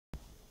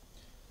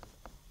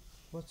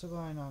What's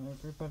going on,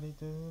 everybody?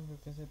 This is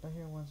Enrique Silva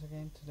here once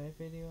again. Today's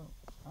video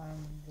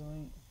I'm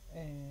doing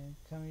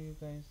coming you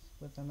guys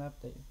with an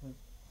update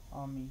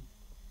on me.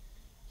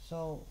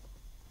 So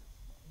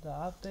the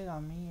update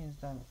on me is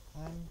that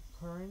I'm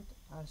current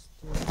as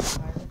student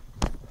pilot.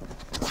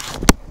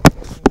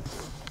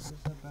 This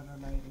is a better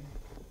lighting.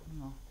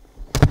 No,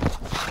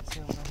 it's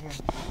over here.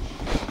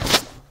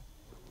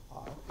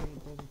 Oh, okay,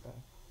 that's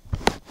better.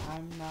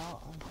 I'm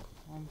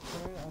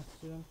current as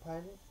student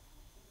pilot.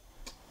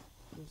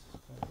 This is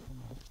better.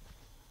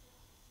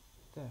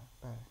 There,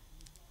 better.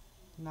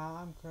 Now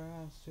I'm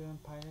current as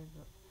student pilot,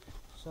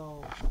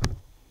 so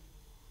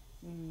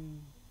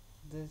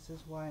this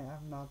is why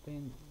I've not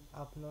been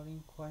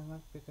uploading quite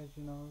much, because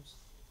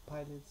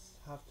pilots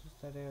have to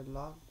study a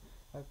lot.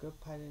 A good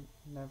pilot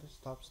never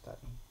stops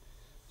studying,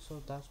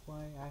 so that's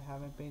why I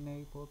haven't been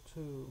able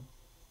to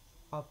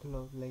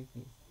upload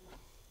lately.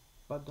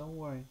 But don't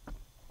worry,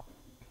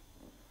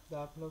 the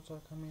uploads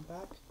are coming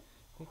back,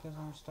 because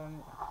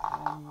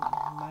I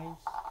might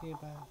give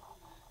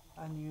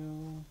a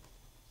new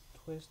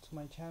twist to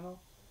my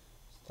channel,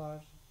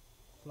 start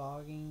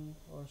vlogging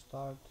or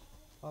start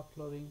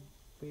uploading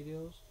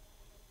videos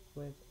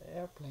with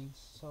airplanes.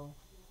 So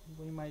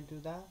we might do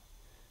that,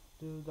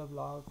 do the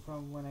vlog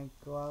from when I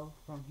go out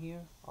from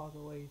here all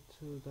the way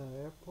to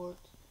the airport.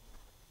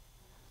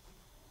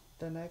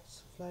 The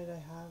next flight I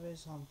have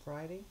is on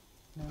Friday.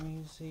 Let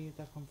me see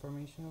the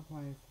confirmation of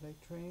my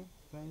flight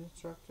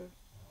instructor.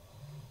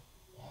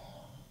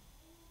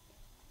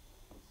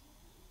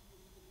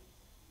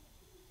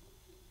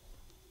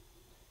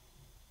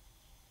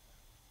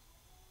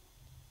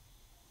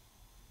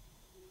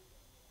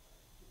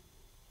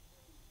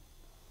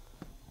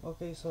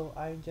 Okay, so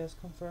I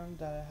just confirmed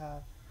that I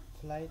have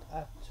flight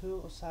at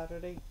 2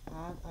 Saturday,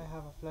 and I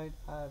have a flight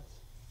at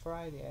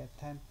Friday at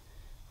 10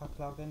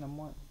 o'clock in the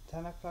morning,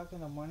 10 o'clock in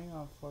the morning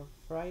for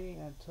Friday,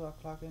 and 2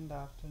 o'clock in the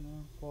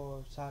afternoon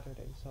for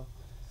Saturday. So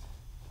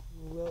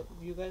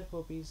you guys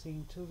will be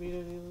seeing two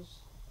videos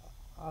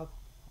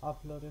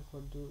uploaded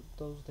for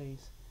those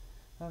days,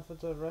 and for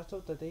the rest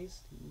of the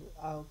days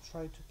I'll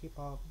try to keep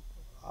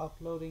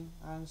uploading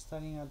and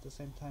studying at the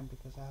same time,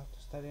 because I have to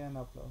study and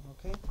upload.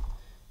 Okay,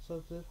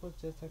 so this was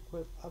just a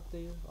quick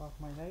update of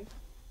my life,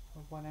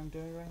 of what I'm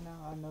doing right now.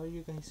 I know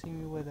you guys see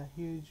me with a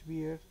huge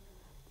beard.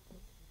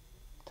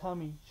 Tell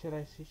me, should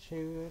I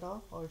shave it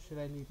off or should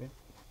I leave it?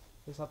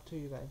 It's up to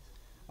you guys.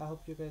 I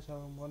hope you guys have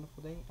a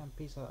wonderful day, and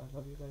peace out. I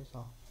love you guys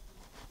all.